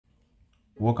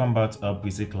Welcome back to our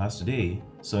basic class today.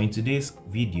 So in today's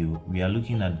video, we are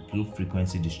looking at group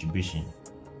frequency distribution.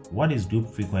 What is group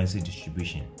frequency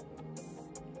distribution?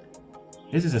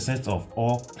 This is a set of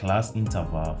all class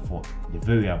interval for the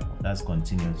variable that's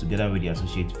continuous together with the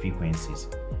associated frequencies.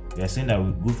 We are saying that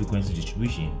with group frequency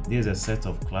distribution, there is a set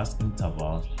of class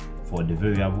intervals for the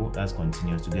variable that's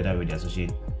continuous together with the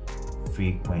associated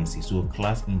frequency. So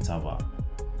class interval.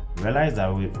 Realize that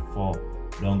for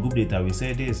the ungroup data, we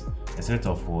say this a set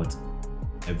of what?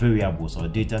 A variables or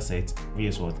data set, which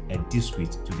is what? A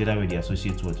discrete together with the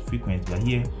associated what? Frequency. But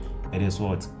here it is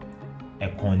what? A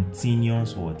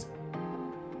continuous what?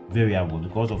 Variable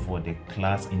because of what? The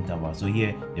class interval. So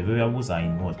here the variables are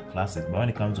in what? Classes. But when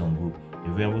it comes to ungroup,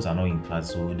 the variables are not in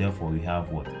class. So therefore we have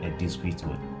what? A discrete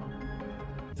what?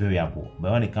 Variable.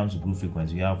 But when it comes to group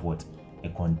frequency, we have what? A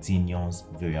continuous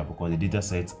variable because the data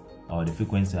set or the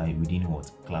frequency are within what?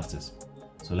 Classes.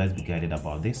 So let's be guided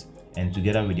about this and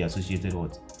together with the associated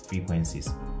what?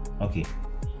 Frequencies. Okay,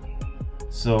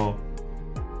 so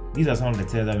these are some of the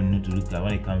terms that we need to look at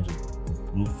when it comes to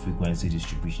group frequency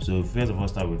distribution. So first of all,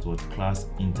 start with what? Class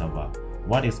interval.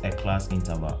 What is a class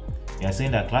interval? We are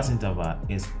saying that class interval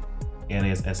is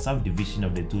a subdivision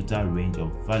of the total range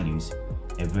of values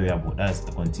a variable, that is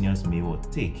a continuous, may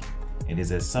what? Take. It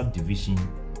is a subdivision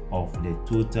of the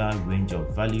total range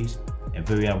of values a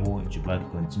variable which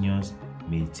continuous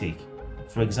may take.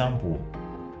 For example,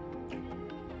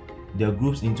 the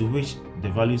groups into which the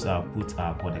values are put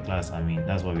are called a class.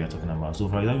 That's what we are talking about. So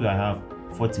for example, I have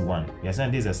 41. We are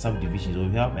saying this is a subdivision, so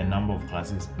we have a number of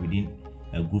classes within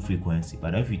a group frequency.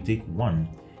 But if you take one,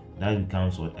 that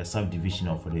becomes what? A subdivision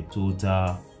of the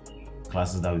total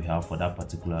classes that we have for that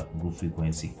particular group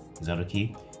frequency. Is that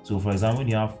okay? So for example,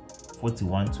 you have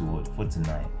 41 to what?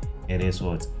 49. It is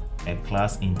what? A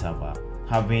class interval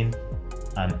having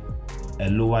a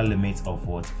lower limit of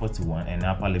what? 41 and an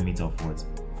upper limit of what?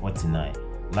 49.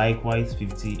 Likewise,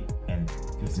 50 and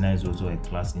 59 is also a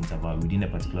class interval within a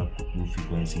particular group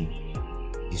frequency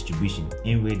distribution,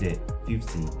 in which the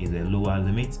 50 is a lower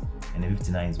limit and the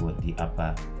 59 is what? The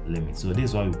upper limit. So this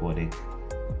is what we call the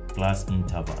class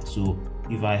interval. So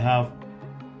if I have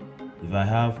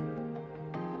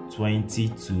 20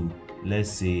 to, let's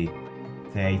say,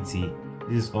 30,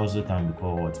 this also can be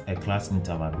called what? A class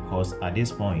interval, because at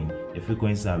this point the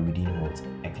frequencies are within what?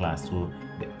 A class. So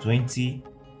the 20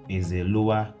 is a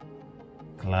lower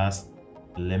class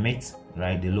limit,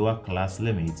 right? The lower class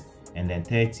limit, and then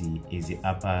 30 is the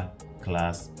upper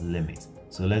class limit.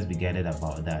 So let's be guided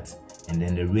about that. And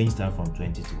then the range starts from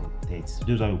 20 to 30. So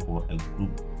this is what we call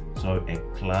a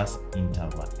class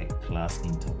interval. A class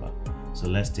interval. So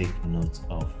let's take note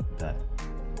of that.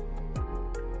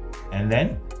 And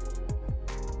then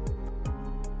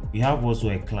we have also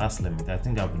a class limit. I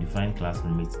think I've defined class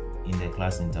limit in the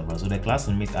class interval. So the class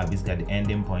limits are basically the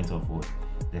ending point of what?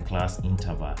 The class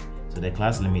interval. So the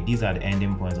class limit, these are the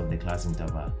ending points of the class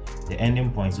interval. The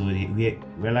ending point, so we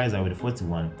realize that with the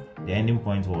 41, the ending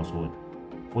point was what?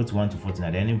 41 to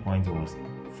 49. The ending point was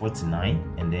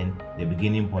 49, and then the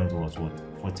beginning point was what?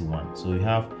 41. So we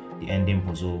have the ending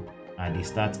point, so at the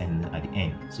start and at the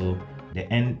end. So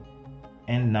the end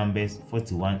numbers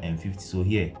 41 and 50. So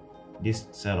here, this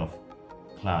set of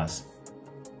class,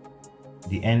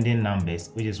 the ending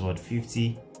numbers, which is what?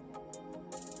 50.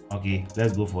 Okay,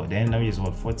 let's go for the end number, is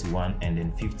what? 41 and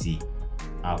then 50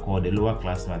 are called the lower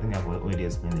class. I think I've already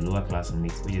explained the lower class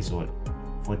limit, which is what?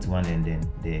 41 and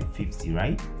then the 50,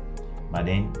 right? But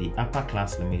then the upper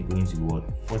class limit going to be what?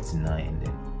 49 and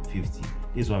then 50.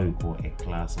 This is what we call a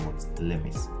class what?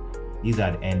 Limits. These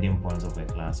are the ending points of a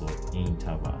class or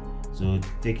interval. So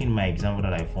taking my example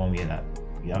that I formed here, that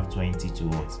you have 20 to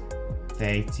what?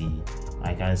 30,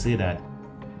 I can say that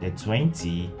the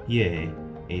 20 here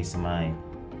is my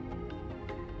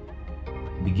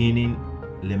beginning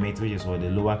limit, which is what? The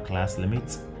lower class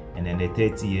limit, and then the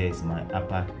 30 here is my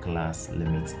upper class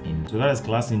limit. So that is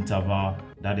class interval,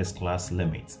 that is class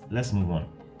limit. Let's move on.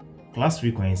 Class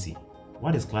frequency.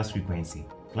 What is class frequency?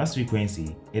 Class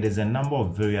frequency, it is a number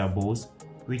of variables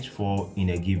which fall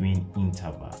in a given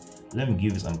interval. Let me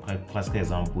give you some classical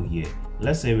example here.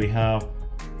 Let's say we have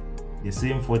the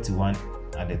same 41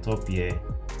 at the top here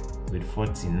with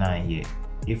 49 here.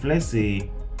 If let's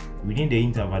say within the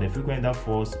interval, the frequency that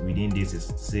falls within this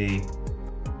is say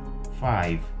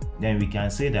 5, then we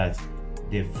can say that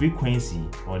the frequency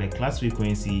or the class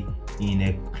frequency in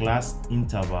a class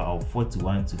interval of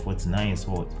 41 to 49 is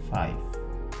what? 5.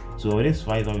 So this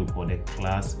 5 is what we call the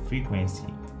class frequency.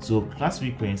 So class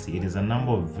frequency, it is a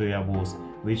number of variables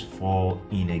which fall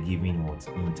in a given what?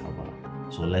 Interval.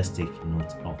 So let's take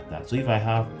note of that. So if I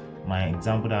have my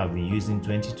example that I've been using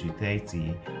 20 to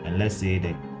 30, and let's say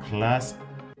the class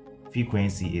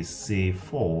frequency is say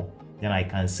 4, then I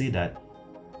can say that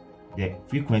the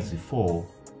frequency 4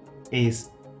 is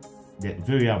the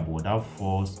variable that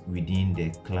falls within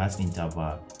the class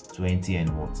interval 20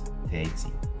 and 30.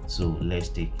 So let's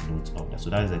take note of that. So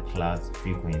that is a class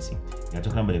frequency. We are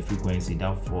talking about the frequency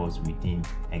that falls within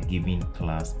a given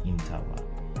class interval.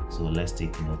 So let's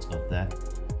take note of that.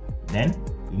 Then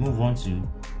we move on to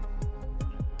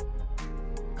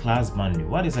class boundary.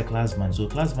 What is a class boundary? So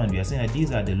class boundary, we are saying that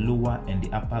these are the lower and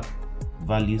the upper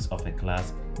values of a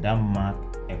class that mark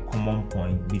a common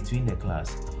point between the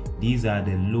class. These are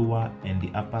the lower and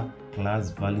the upper class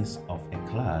values of a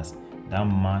class that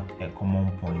mark a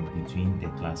common point between the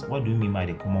class. What do you mean by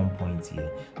the common point here?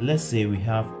 Let's say we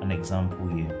have an example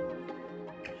here.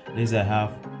 Let's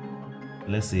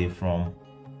say from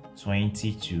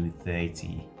 20 to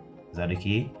 30. Is that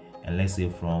okay? And let's say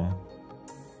from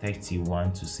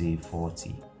 31 to say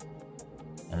 40.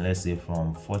 And let's say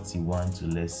from 41 to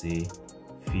let's say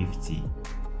 50.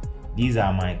 These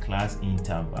are my class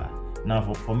interval.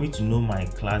 Now for me to know my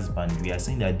class band, we are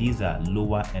saying that these are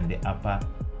lower and the upper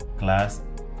class.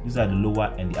 These are the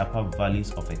lower and the upper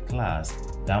values of a class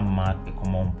that mark a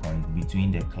common point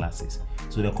between the classes.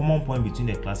 So the common point between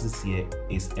the classes here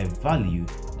is a value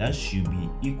that should be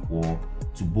equal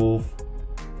to both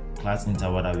class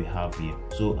interval that we have here.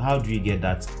 So how do you get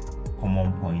that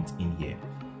common point in here?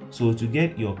 So to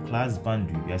get your class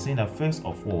boundary, we are saying that first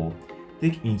of all,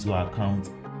 take into account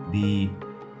the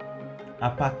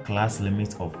upper class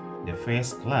limit of the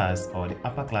first class, or the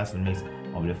upper class limit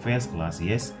of the first class,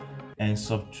 yes, and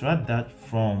subtract that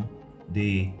from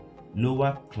the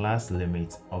lower class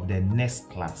limit of the next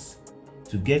class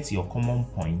to get your common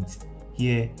point.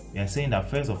 Here we are saying that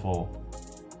first of all,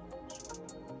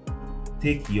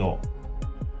 take your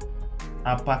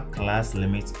upper class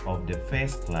limit of the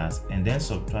first class and then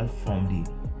subtract from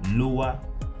the lower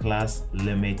class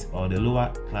limit or the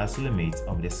lower class limit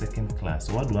of the second class.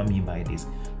 So what do I mean by this?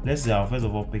 Let's say I'll first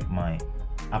of all pick my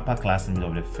upper class limit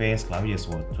of the first class, which is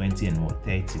what, 20 and what,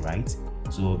 30, right?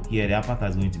 So here the upper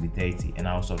class is going to be 30, and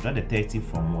I'll subtract the 30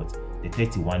 from what, the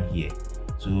 31 here.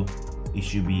 So it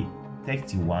should be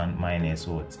 31 minus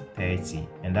what, 30,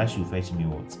 and that should fetch me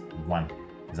what, 1.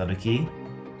 Is that okay?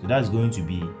 So that's going to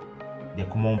be the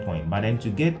common point. But then to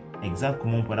get exact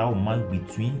common point, I will mark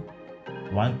between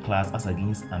one class as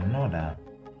against another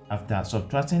after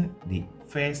subtracting the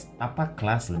first upper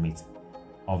class limit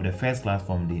of the first class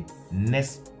from the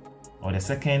next or the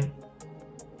second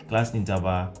class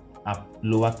interval up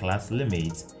lower class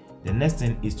limit. The next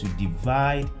thing is to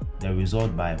divide the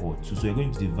result by what, 2. So you're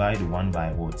going to divide 1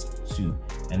 by what, 2,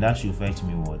 and that should fetch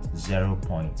me what,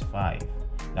 0.5.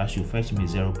 That should fetch me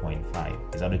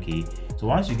 0.5. Is that okay? So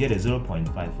once you get a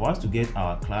 0.5, for us to get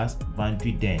our class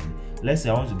boundary, then let's say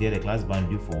I want to get a class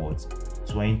boundary for what,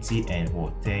 20 and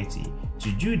what, 30.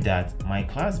 To do that, my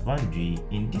class boundary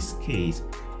in this case,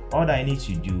 all I need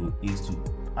to do is to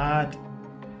add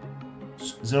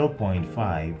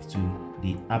 0.5 to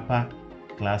the upper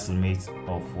class limit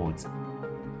of what,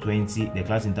 20, the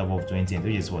class interval of 20, and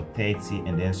which is what, 30,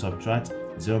 and then subtract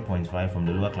 0.5 from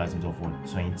the lower class limit of what,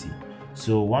 20.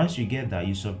 So once you get that,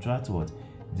 you subtract what,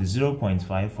 the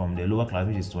 0.5 from the lower class,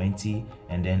 which is 20,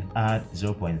 and then add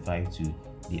 0.5 to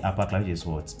the upper class, which is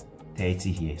what,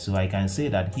 30 here. So I can say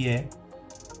that here,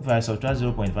 if I subtract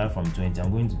 0.5 from 20,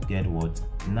 I'm going to get what,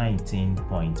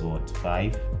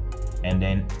 19.5, and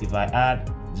then if I add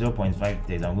 0.5 to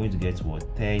 30, I'm going to get what,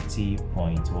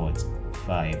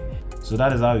 30.5. So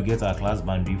that is how we get our class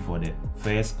boundary for the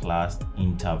first class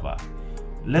interval.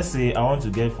 Let's say I want to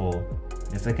get for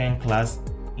the second class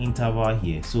interval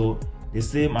here. So the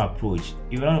same approach.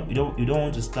 You don't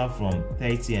want to start from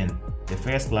 30 and the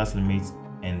first class limit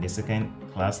and the second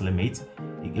class limit.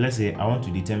 Let's say I want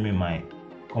to determine my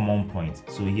common point.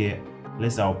 So here,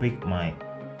 let's say I'll pick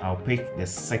the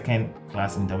second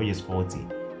class interval, which is 40,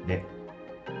 the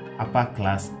upper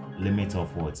class limit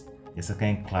of what, the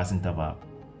second class interval,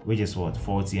 which is what,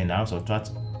 40, and I'll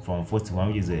subtract from 41,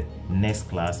 which is the next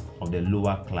class of the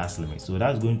lower class limit. So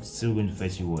that's still going to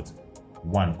fetch you what,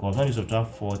 1, because when you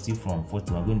subtract 40 from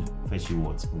 41, I'm going to fetch you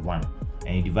what, 1,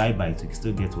 and you divide by 2, you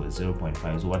still get what,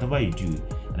 0.5. So whatever you do at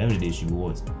the end of the day should be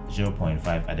what, 0.5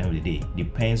 at the end of the day.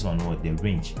 Depends on what the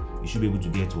range. You should be able to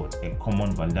get what, a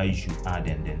common value that you should add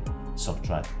and then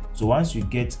subtract. So once you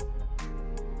get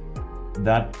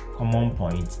that common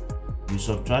point, you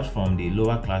subtract from the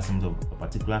lower class limit of a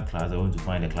particular class. I want to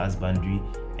find the class boundary,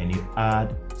 and you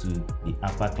add to the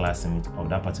upper class limit of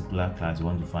that particular class. You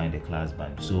want to find the class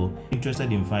boundary. So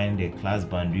interested in finding the class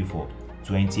boundary for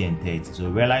 20 and 30. So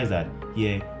realize that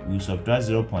here we subtract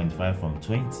 0.5 from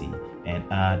 20 and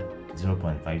add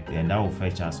 0.5, and that will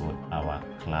fetch us what our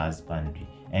class boundary.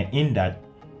 And in that,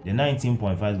 the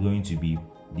 19.5 is going to be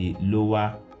the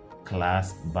lower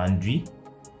class boundary,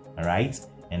 all right?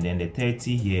 And then the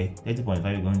 30 here,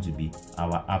 30.5 is going to be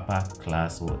our upper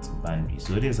class what boundary.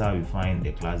 So this is how we find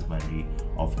the class boundary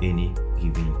of any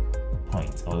given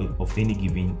point or of any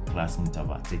given class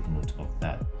interval. Take note of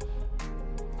that.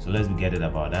 So let's get it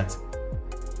about that.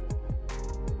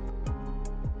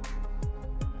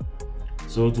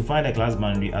 So to find the class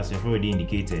boundary, as you've already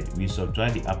indicated, we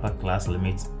subtract the upper class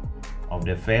limit of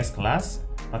the first class,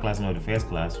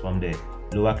 from the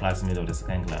lower class limit of the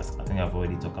second class. I think I've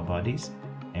already talked about this.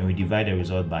 And we divide the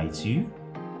result by 2,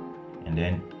 and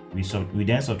then we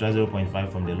then subtract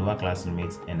 0.5 from the lower class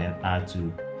limit and then add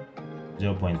to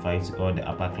 0.5 to all the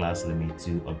upper class limit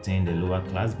to obtain the lower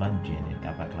class boundary and the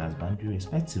upper class boundary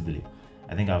respectively.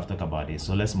 I think I've talked about this,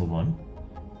 so let's move on.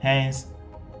 Hence,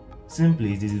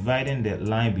 simply it is dividing the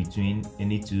line between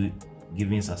any two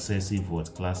given successive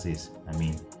classes. I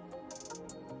mean,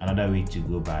 another way to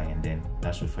go by, and then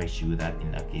that should fetch you that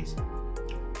in that case.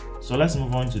 So let's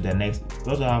move on to the next.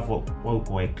 We also have what we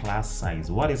call a class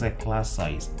size. What is a class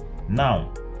size?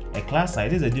 Now, a class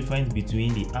size is the difference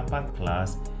between the upper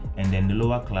class and then the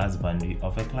lower class boundary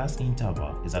of a class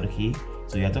interval. Is that okay?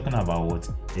 So you are talking about what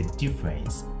the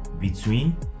difference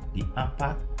between the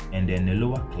upper and then the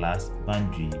lower class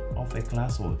boundary of a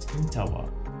class interval.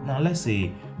 Now let's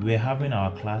say we're having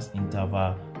our class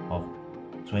interval of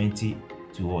 20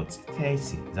 to 30.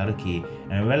 Is that okay?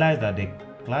 And realize that the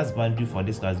class boundary for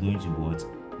this class is going to be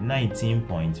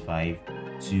 19.5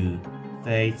 to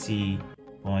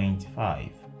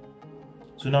 30.5.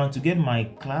 So now to get my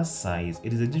class size,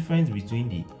 it is the difference between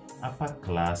the upper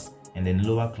class and then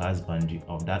lower class boundary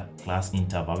of that class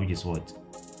interval, which is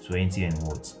 20 and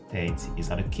 30. Is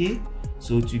that okay?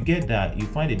 So to get that, you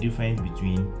find the difference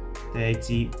between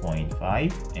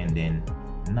 30.5 and then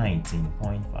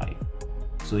 19.5.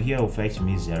 So here will fetch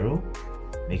me 0,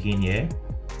 making here.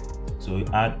 So we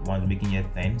add 1, making here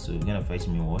 10. So you're gonna fetch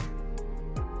me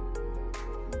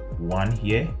 1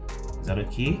 here. Is that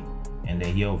okay? And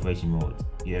then here will fetch me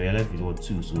Here we are left with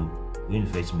 2. So we're going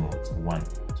to fetch me 1.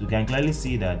 So you can clearly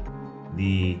see that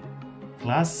the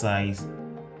class size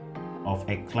of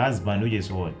a class band, which is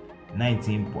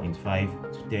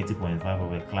 19.5 to 30.5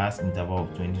 of a class interval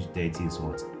of 20 to 30 is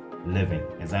 11,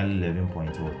 exactly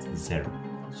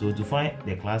 11.0. So to find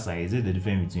the class size, is the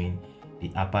difference between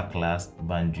the upper class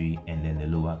boundary and then the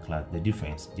lower class, the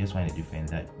difference. Just find the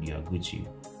difference that you are good to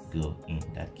go in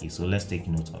that case. So let's take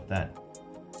note of that.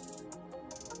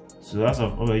 So as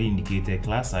I've already indicated,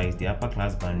 class size, the upper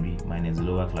class boundary minus the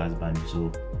lower class boundary.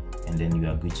 So, and then you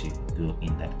are good to go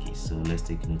in that case. So let's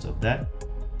take note of that.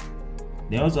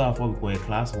 They also have what we call a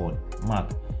class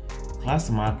mark. Class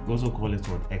mark, we also call it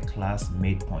a class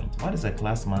midpoint. What is a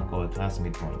class mark or a class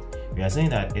midpoint? We are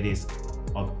saying that it is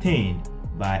obtained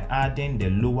by adding the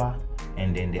lower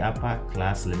and then the upper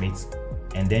class limits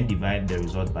and then divide the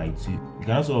result by 2. You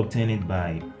can also obtain it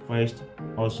by first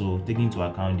also taking into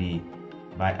account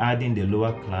by adding the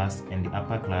lower class and the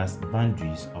upper class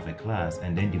boundaries of a class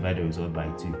and then divide the result by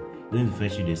 2. It's going to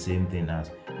fetch you the same thing as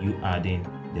you adding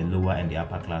the lower and the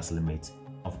upper class limits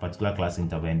of a particular class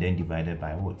interval and then divided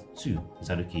by 2. Is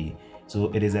that okay?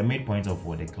 So it is a midpoint of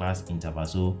the class interval.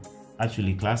 So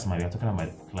actually class mark, we are talking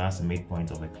about class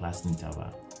midpoint of a class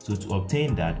interval. So to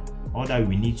obtain that, all that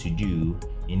we need to do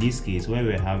in this case, where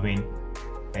we're having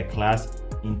a class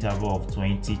interval of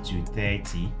 20 to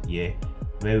 30 here,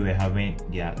 where we're having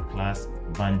their class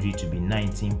boundary to be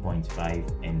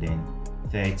 19.5 and then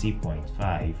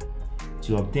 30.5.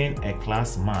 To obtain a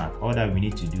class mark, all that we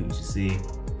need to do is to say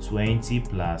 20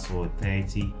 plus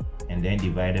 30 and then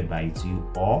divided by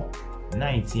 2, or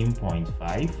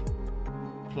 19.5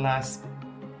 plus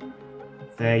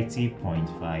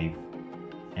 30.5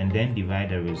 and then divide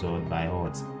the result by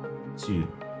 2.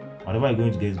 Whatever you're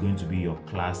going to get is going to be your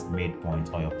class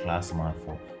midpoint or your class mark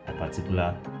for a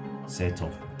particular set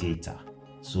of data.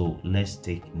 So let's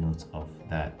take note of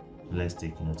that.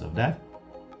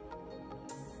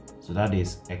 So that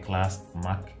is a class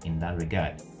mark in that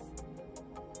regard.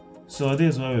 So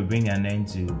this is where we bring an end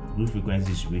to group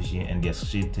frequency distribution and the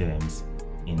associated terms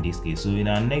in this case. So in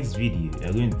our next video, we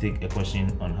are going to take a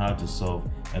question on how to solve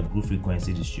a group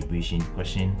frequency distribution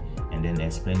question and then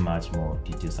explain much more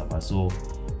details about. So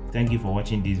thank you for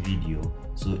watching this video.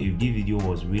 So if this video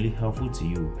was really helpful to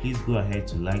you, please go ahead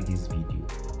to like this video,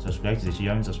 subscribe to the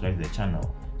channel, and subscribe to the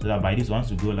channel, so that by this, once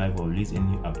we go live or release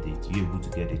any update, you're able to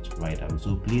get it right away.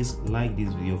 So please like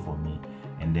this video for me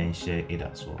and then share it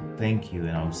as well. Thank you,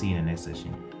 and I'll see you in the next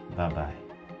session. Bye bye.